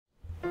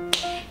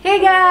Hey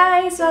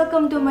guys!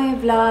 Welcome to my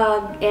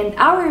vlog and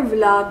our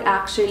vlog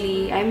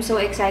actually. I'm so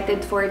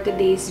excited for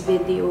today's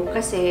video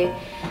kasi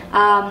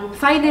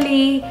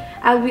finally,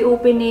 I'll be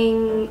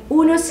opening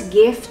Uno's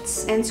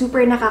gifts and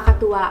super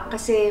nakakatuwa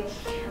kasi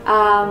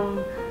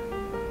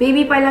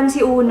baby pa lang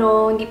si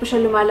Uno, hindi pa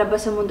siya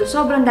lumalabas sa mundo.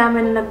 Sobrang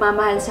dami na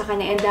nagmamahal sa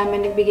kanya and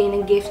dami nagbigay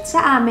ng gift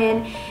sa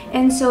amin.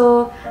 And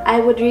so, I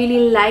would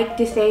really like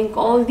to thank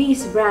all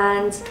these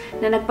brands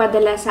na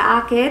nagpadala sa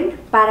akin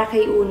para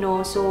kay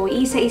Uno. So,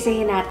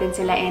 isa-isahin natin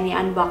sila and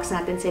i-unbox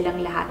natin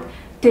silang lahat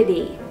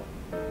today.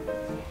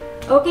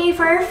 Okay,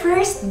 for our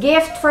first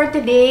gift for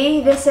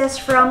today, this is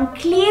from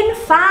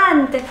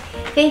Kleenfant.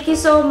 Thank you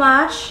so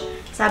much.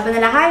 Sabi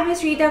nila, hi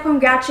Miss Rita,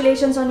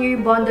 congratulations on your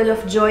bundle of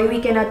joy. We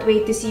cannot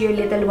wait to see your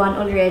little one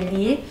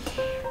already.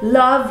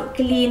 Love,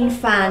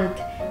 Kleenfant.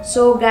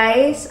 So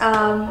guys,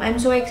 I'm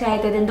so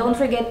excited and don't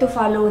forget to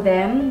follow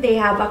them. They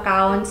have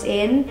accounts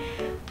in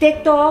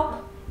TikTok,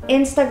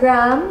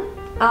 Instagram,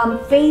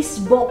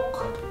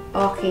 Facebook.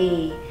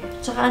 Okay.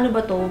 Tsaka ano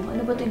ba to?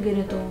 Ano ba to yung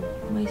ganito?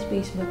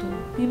 MySpace ba to?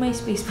 May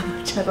MySpace pa ba?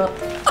 Charot.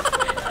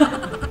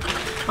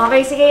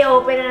 Okay, sige,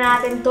 open na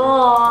natin to.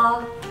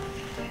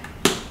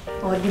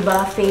 O,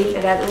 diba? Fail.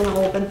 Agad unang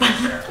open pa.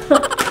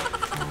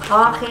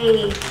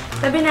 Okay.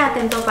 Tabi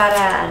natin to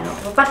para, ano,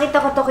 mapakita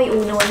ko to kay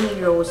Uno when he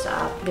grows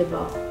up.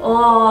 Diba?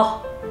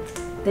 Oh!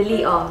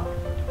 Dali, oh.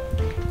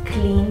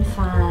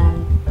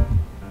 Kleenfant.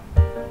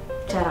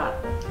 Charot.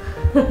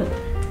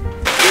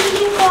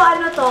 Hindi ko,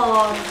 ano to,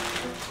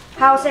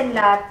 house and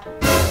lot.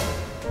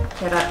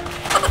 Charot.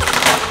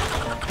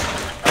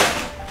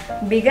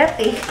 Bigat,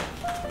 eh.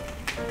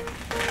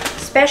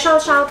 Special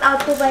shout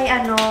out to by,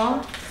 ano,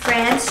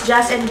 friends,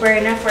 Jazz and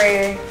Berna for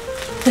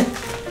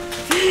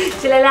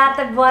sila lahat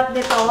nagbuhat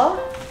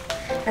nito.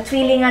 At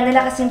feeling nga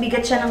nila kasing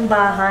bigat siya ng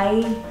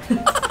bahay.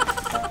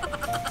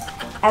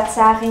 At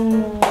sa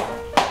aking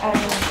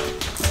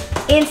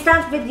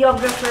instant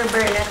videographer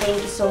Berna,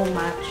 thank you so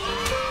much.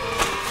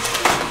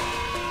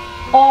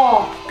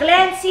 Oh,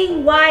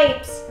 cleansing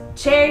wipes,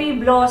 cherry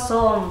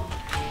blossom.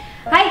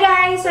 Hi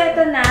guys! So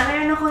ito na,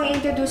 meron akong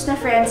introduce na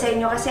friend sa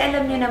inyo kasi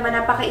alam niyo naman,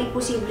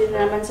 napaka-imposible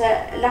na naman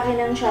sa laki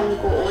ng tiyan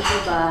ko,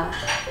 diba?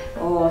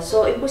 Oh,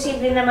 so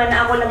imposible naman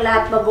na ako lang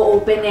lahat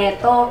mag-open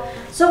nito.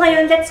 So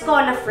ngayon, let's call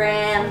a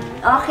friend.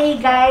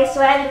 Okay guys,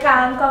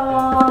 welcome! Come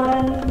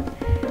on!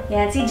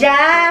 Yan, si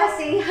Jazz!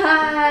 Say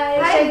hi!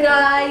 Hi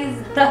guys!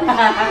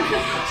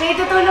 So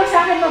itutulong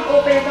sa akin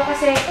mag-open ito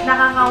kasi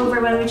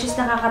nakaka-overwhelm, which is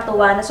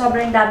nakakatuwa na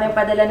sobrang dami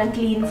padala ng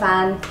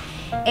Kleenfant.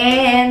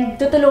 And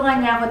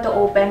tutulungan niya ako to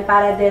open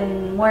para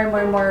din more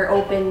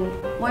open,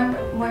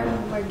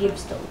 more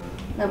gifts to.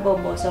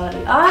 Nabobo, sorry.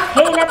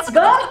 Okay, let's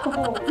go!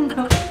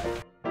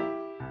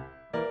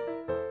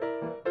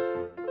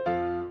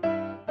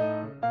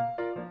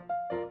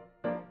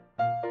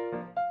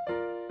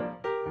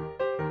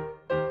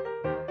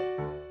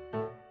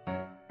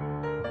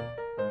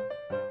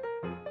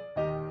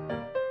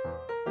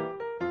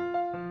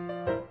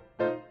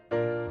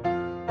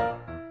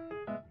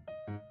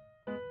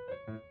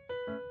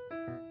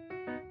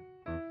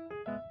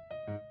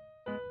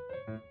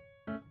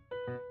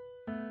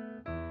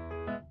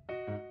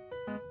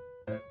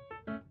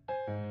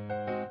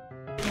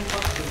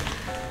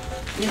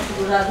 Yung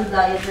sigurado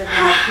diet na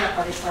lahat siya,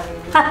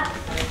 pare-pareho.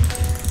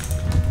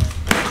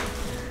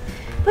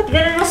 Ba't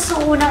ganun mas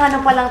unang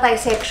ano pa lang tayo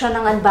section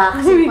ng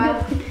unboxing?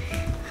 Parang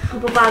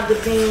mapapagod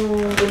na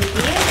yung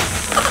buntis.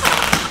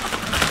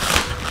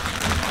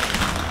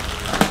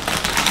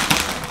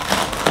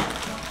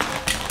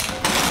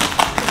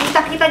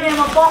 Kita-kita nyo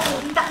naman po,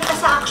 kung kita-kita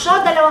sa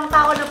aksyon, 2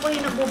 tao na po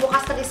yung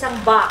nagbubukas ng isang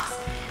box.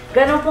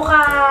 Ganun po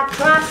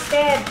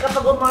ka-trusted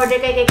kapag umorder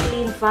kay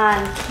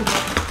Kleenfant.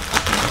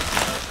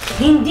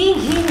 Hindi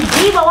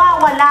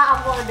mawawala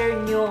ang order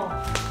nyo.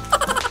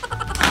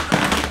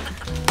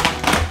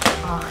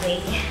 Okay.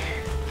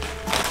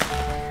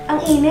 Ang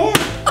init.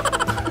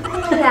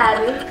 Ano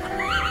nangyari?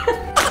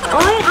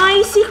 Ay,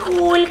 icy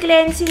cool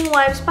cleansing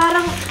wipes.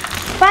 Parang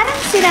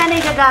si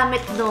nanay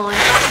gagamit nun.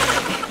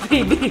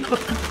 Baby ko.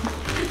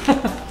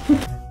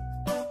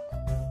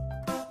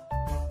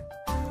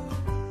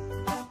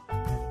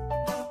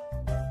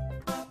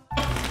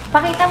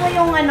 Pakita mo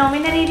yung ano,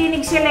 may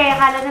naririnig sila eh.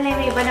 Akala na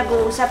may iba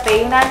nag-uusap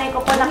eh. Yung nanay ko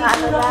po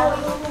nakaano.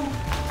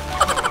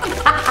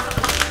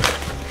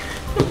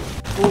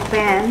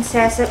 Open,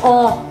 sesame.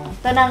 Oh,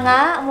 ito na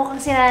nga.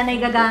 Mukhang si nanay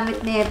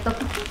gagamit nito.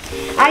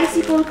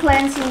 Icy Cool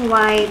Cleansing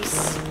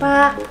Wipes.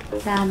 Pak.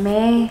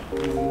 Dami.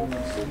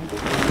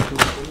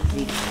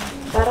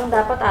 Parang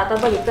dapat ata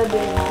baliktad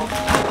din, no?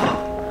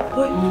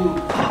 Hoy!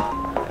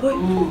 Hoy!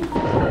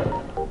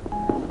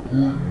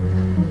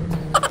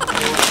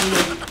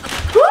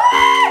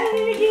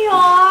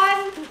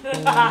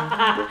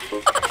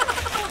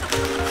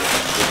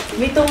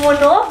 May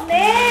tumunog,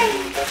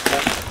 Neng!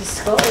 Diyos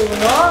ko,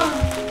 Uno.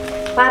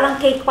 Parang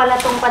cake pala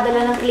tong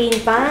padala ng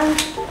Kleenfant.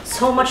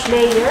 So much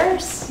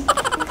layers.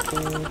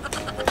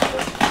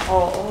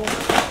 Oo.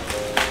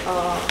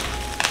 Oo.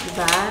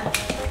 Diba?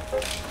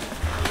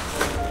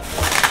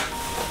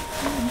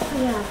 Ano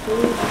kaya ito?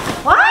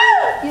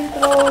 Wow! Yung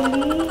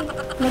trolley.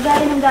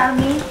 Lagayan ng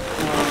gamit.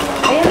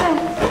 Ayan na.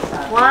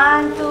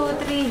 1,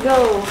 2, 3,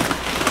 go.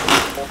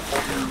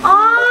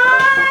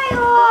 Ay!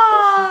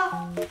 Oh!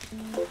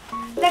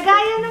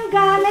 Lagayan ng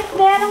gamit.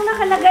 Merong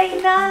nakalagay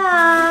na.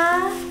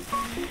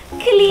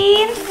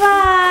 Kleenfant.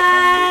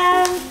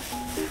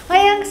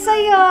 Ay, ang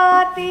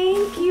saya.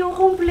 Thank you.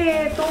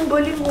 Kompleto. Ang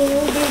galing mo.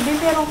 Baby,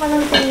 meron ka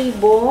ng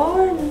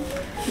table.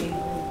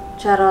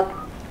 Charot.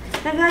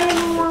 Lagayan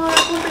mo mga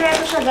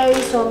kompleto siya,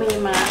 guys. So,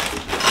 may mga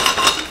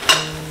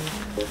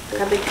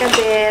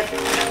kabit-kabit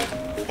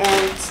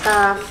and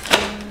stuff.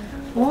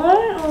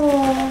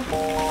 Oh.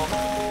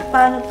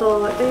 Paano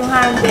to? Ito yung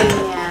handle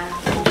niya.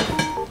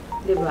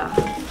 Diba?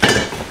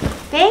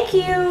 Thank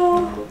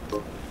you!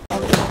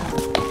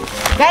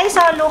 Guys,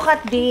 so look at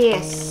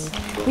this.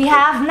 We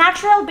have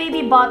natural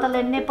baby bottle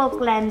and nipple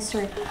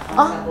cleanser.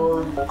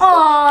 Oh,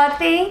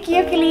 thank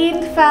you,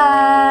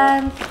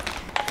 Kleenfant.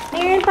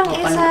 Mayroon pang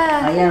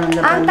isa.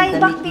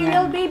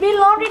 Antibacterial baby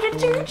laundry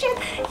detergent.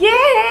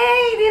 Yay!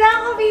 Hindi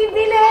na ako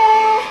bibili.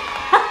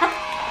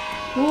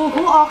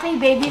 Okay,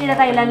 baby. Hindi na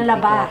tayo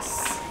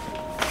lalabas.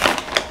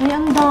 Ay,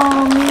 ang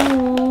dami,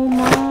 oh,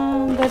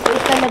 ma'am. Ganda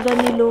talaga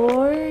ni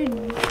Lord.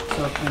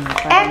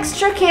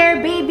 Extra Care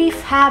Baby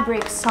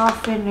Fabric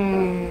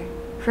Softener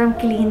from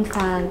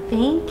Kleenfant.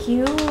 Thank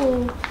you.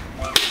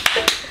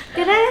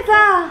 Tira na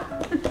ka.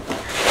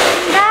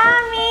 Ang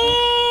dami.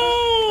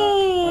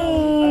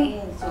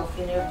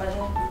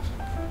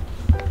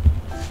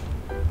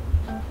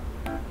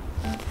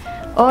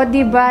 O,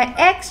 diba?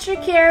 Extra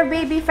Care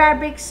Baby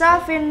Fabric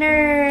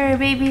Softener.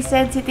 Baby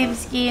sensitive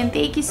skin.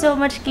 Thank you so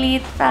much,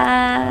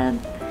 Kleenfant.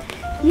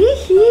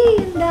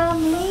 Yee! Ang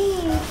dami.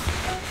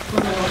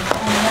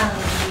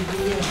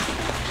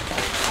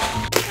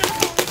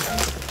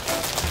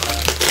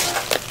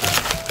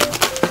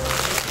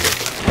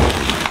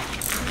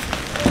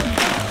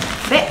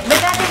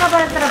 Dati ka ba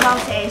nagtrabaho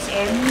sa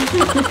SM?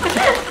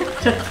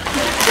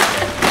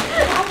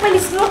 Ang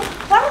palis mo.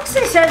 Parang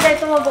si Zelda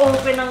ito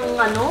mag-open ng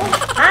ano?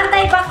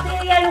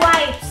 Antibacterial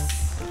wipes.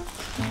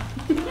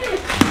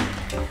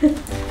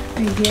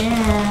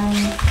 Ayan.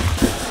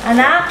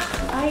 Anak?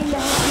 Ay,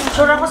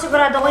 sure ako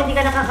sigurado ko hindi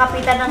ka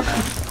nakakapitan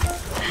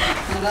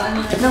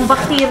ng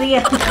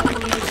bacteria.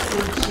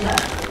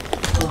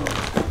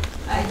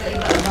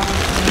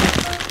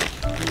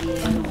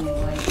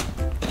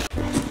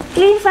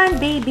 Kleenfant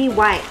Baby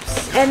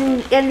Wipes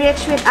and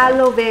enriched with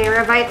aloe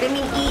vera,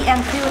 vitamin E, and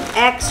fruit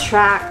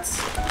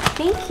extracts.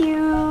 Thank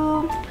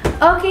you!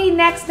 Okay,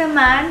 next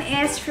naman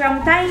is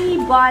from Tiny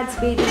Buds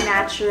Baby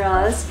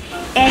Naturals.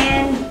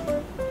 And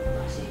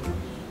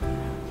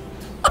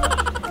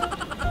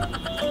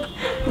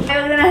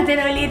huwag na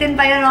natin ulitin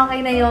pa yun,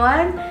 okay na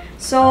yun.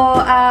 So,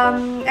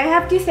 I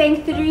have to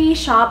thank 3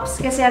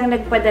 shops kasi ang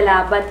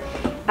nagpadala, but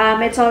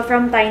it's all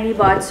from Tiny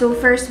Buds. So,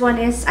 first one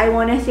is, I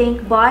want to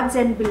thank Buds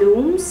and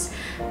Blooms,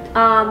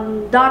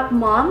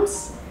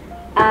 .moms.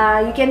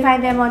 You can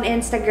find them on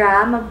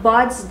Instagram,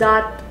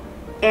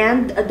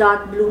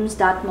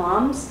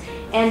 buds.and.blooms.moms.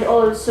 And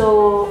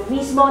also,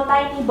 mismo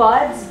Tiny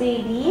Buds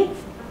Baby.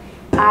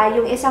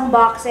 Yung isang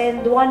box,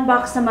 and 1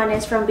 box naman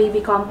is from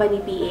Baby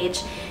Company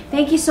PH.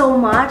 Thank you so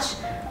much.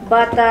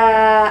 But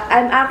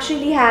I'm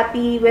actually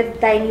happy with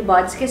Tiny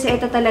Buds kasi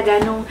ito talaga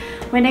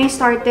when I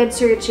started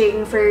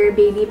searching for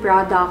baby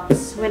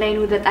products, when I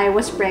knew that I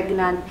was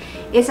pregnant,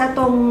 isa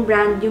tong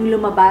brand yung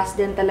lumabas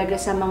din talaga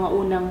sa mga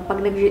unang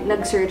pag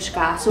nag-search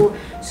ka. So,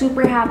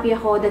 super happy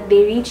ako that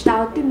they reached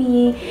out to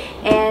me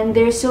and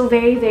they're so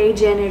very, very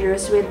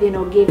generous with, you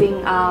know,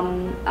 giving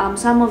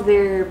some of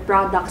their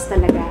products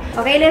talaga.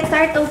 Okay, let's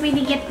start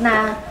opening it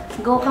na.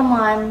 Go, come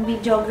on,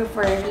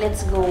 videographer.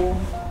 Let's go.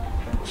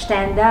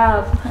 Stand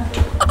up.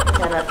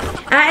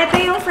 Ito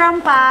yung from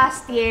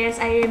past years.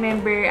 I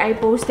remember I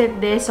posted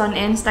this on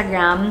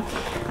Instagram.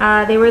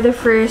 They were the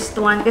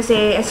first one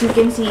kasi as you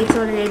can see, it's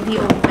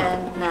already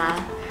opened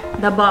na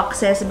the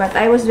boxes. But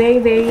I was very,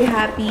 very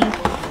happy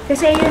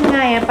kasi yun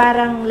nga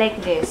parang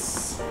like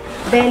this.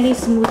 Belly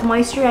Smooth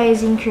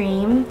Moisturizing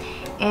Cream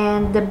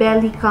and the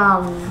Belly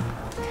Calm.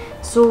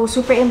 So,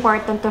 super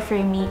important to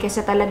for me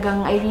kasi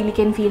talagang I really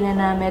can feel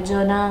na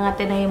medyo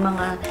nangangati na yung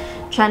mga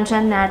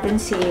chan-chan natin,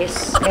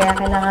 sis. Kaya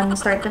kailangan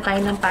start na tayo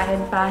ng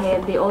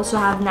pahid-pahid. They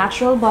also have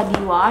natural body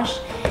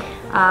wash.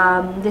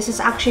 This is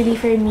actually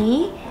for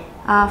me.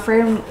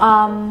 For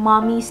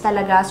mommies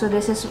talaga. So,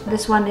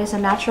 this one is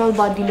a natural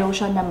body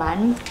lotion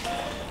naman.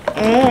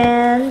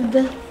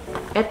 And,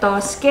 ito,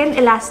 Skin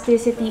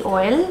Elasticity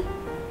Oil.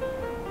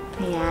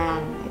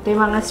 Ayan. Ito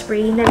yung mga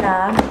spray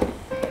nila.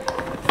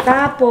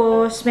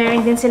 Tapos,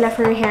 meron din sila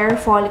for hair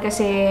fall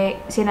kasi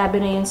sinabi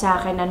na yun sa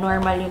akin na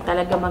normal yung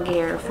talaga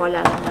mag-hair fall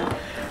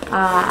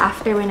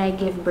after when I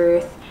give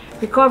birth.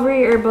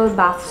 Recovery Herbal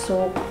Bath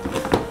Soap.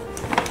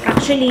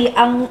 Actually,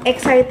 ang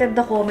excited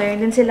ako,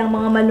 meron din silang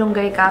mga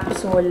malunggay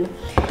capsule.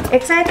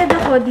 Excited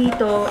ako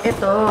dito,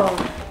 ito,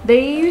 the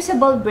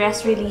Reusable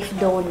Breast Relief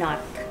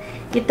Donut.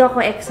 Ito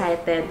ako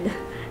excited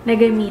na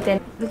gamitin.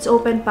 Let's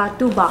open pa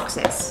 2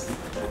 boxes.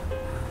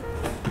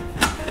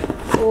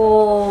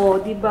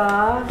 Oh,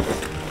 diba?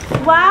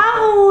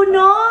 Wow!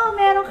 No!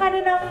 Meron ka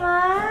na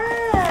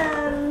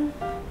naman!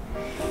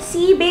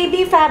 See,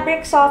 baby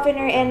fabric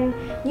softener and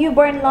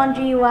newborn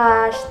laundry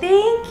wash.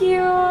 Thank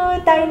you,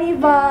 Tiny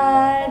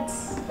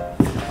Buds!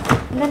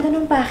 Ang ganda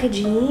ng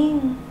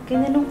packaging.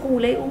 Ganda ng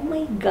kulay. Oh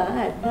my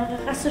God!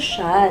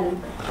 Nakakasosyal.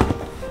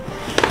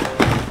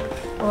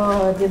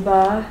 Oh,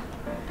 diba?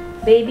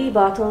 Baby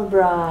bottle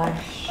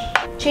brush.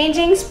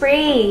 Changing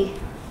spray.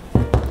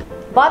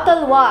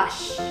 Bottle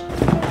wash.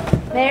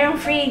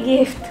 Merong free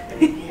gift.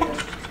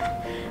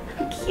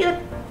 Cute.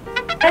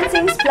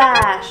 Cleansing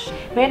splash.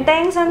 Meron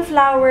tayong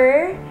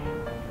sunflower,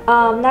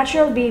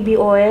 natural baby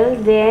oil,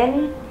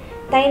 then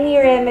Tiny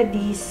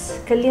Remedies,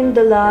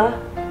 Calendula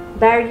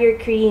Barrier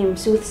Cream,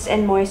 soothes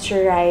and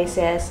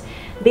moisturizes.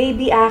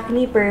 Baby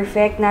Acne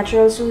Perfect,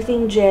 natural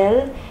soothing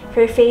gel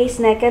for face,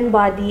 neck, and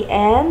body,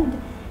 and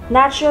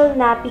natural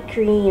nappy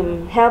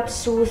cream, helps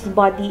soothe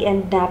body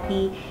and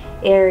nappy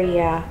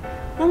area.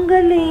 Ang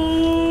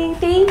galing!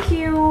 Thank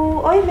you!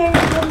 Oy,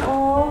 meron din,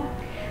 oh.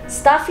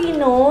 Stuffy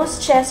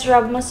Nose, Chest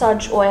Rub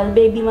Massage Oil,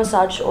 Baby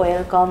Massage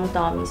Oil, Calm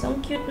Tummies. Ang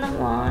cute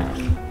naman.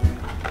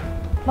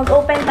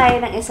 Mag-open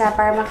tayo ng isa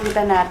para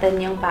makita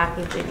natin yung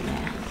packaging niya.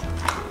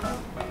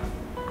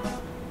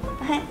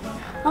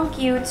 Ang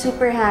cute,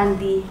 super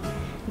handy.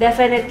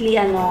 Definitely,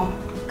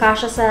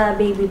 kasya sa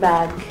baby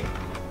bag.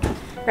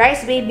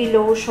 Rice Baby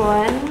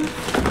Lotion.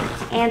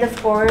 And of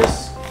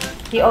course,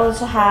 we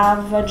also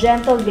have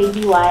gentle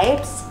baby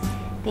wipes.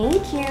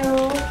 Thank you.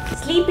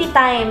 Sleepy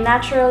Time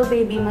Natural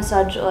Baby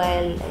Massage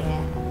Oil.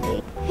 Ayan.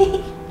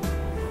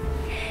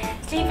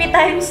 Sleepy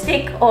Time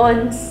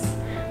Stick-Ons.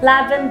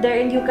 Lavender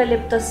and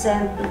Eucalyptus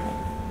scent.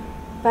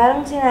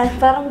 Parang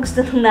gusto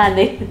ng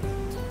nanay.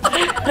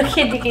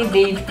 Okay, di kay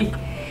baby.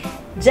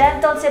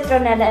 Gentle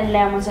Citronella and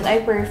Lemon scent.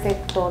 Ay,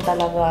 perfect to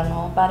talaga,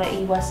 no? Para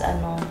iwas,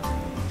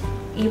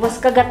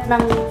 iwas kagat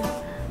ng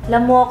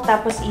lamok,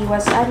 tapos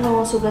iwas,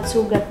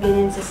 sugat-sugat,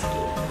 ganyan sa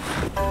skin.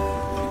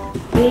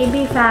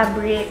 Baby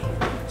fabric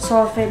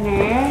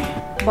softener,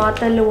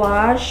 bottle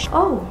wash.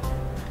 Oh,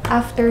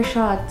 after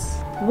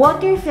shots.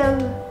 Water-fill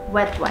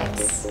wet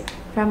wipes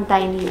from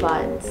Tiny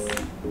Buds.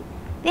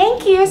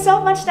 Thank you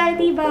so much,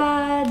 Tiny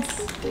Buds!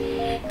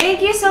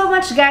 Thank you so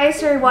much, guys,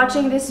 for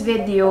watching this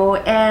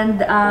video.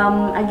 And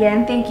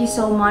again, thank you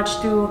so much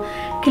to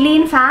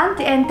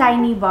Kleenfant and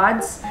Tiny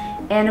Buds.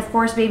 And of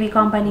course, Baby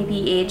Company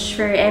PH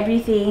for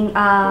everything.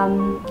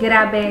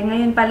 Grabe,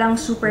 ngayon palang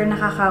super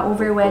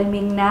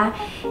nakaka-overwhelming na.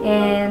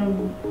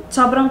 And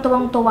sobrang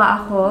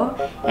tuwang-tuwa ako.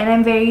 And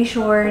I'm very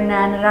sure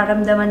na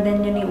nararamdaman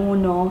din yun ni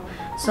Uno.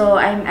 So,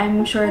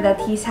 I'm sure that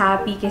he's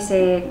happy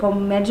kasi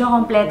medyo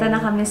kompleto na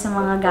kami sa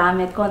mga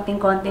gamit.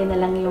 Konting-konti na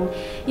lang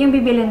yung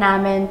bibili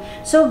namin.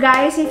 So,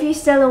 guys, if you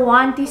still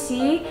want to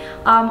see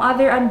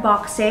other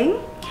unboxing,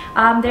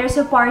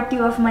 there's a part 2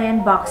 of my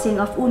unboxing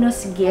of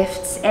Uno's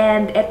gifts.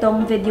 And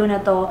etong video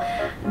na to,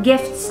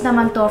 gifts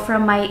naman to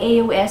from my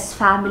AOS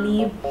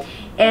family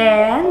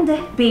and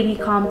Baby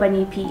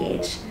Company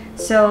PH.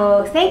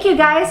 So, thank you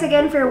guys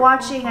again for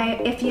watching.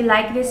 If you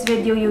like this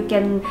video, you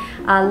can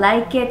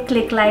like it,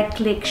 click like,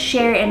 click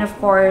share, and of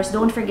course,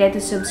 don't forget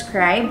to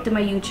subscribe to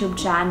my YouTube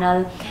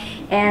channel.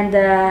 And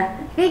I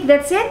think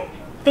that's it.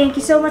 Thank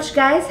you so much,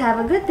 guys.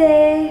 Have a good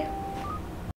day.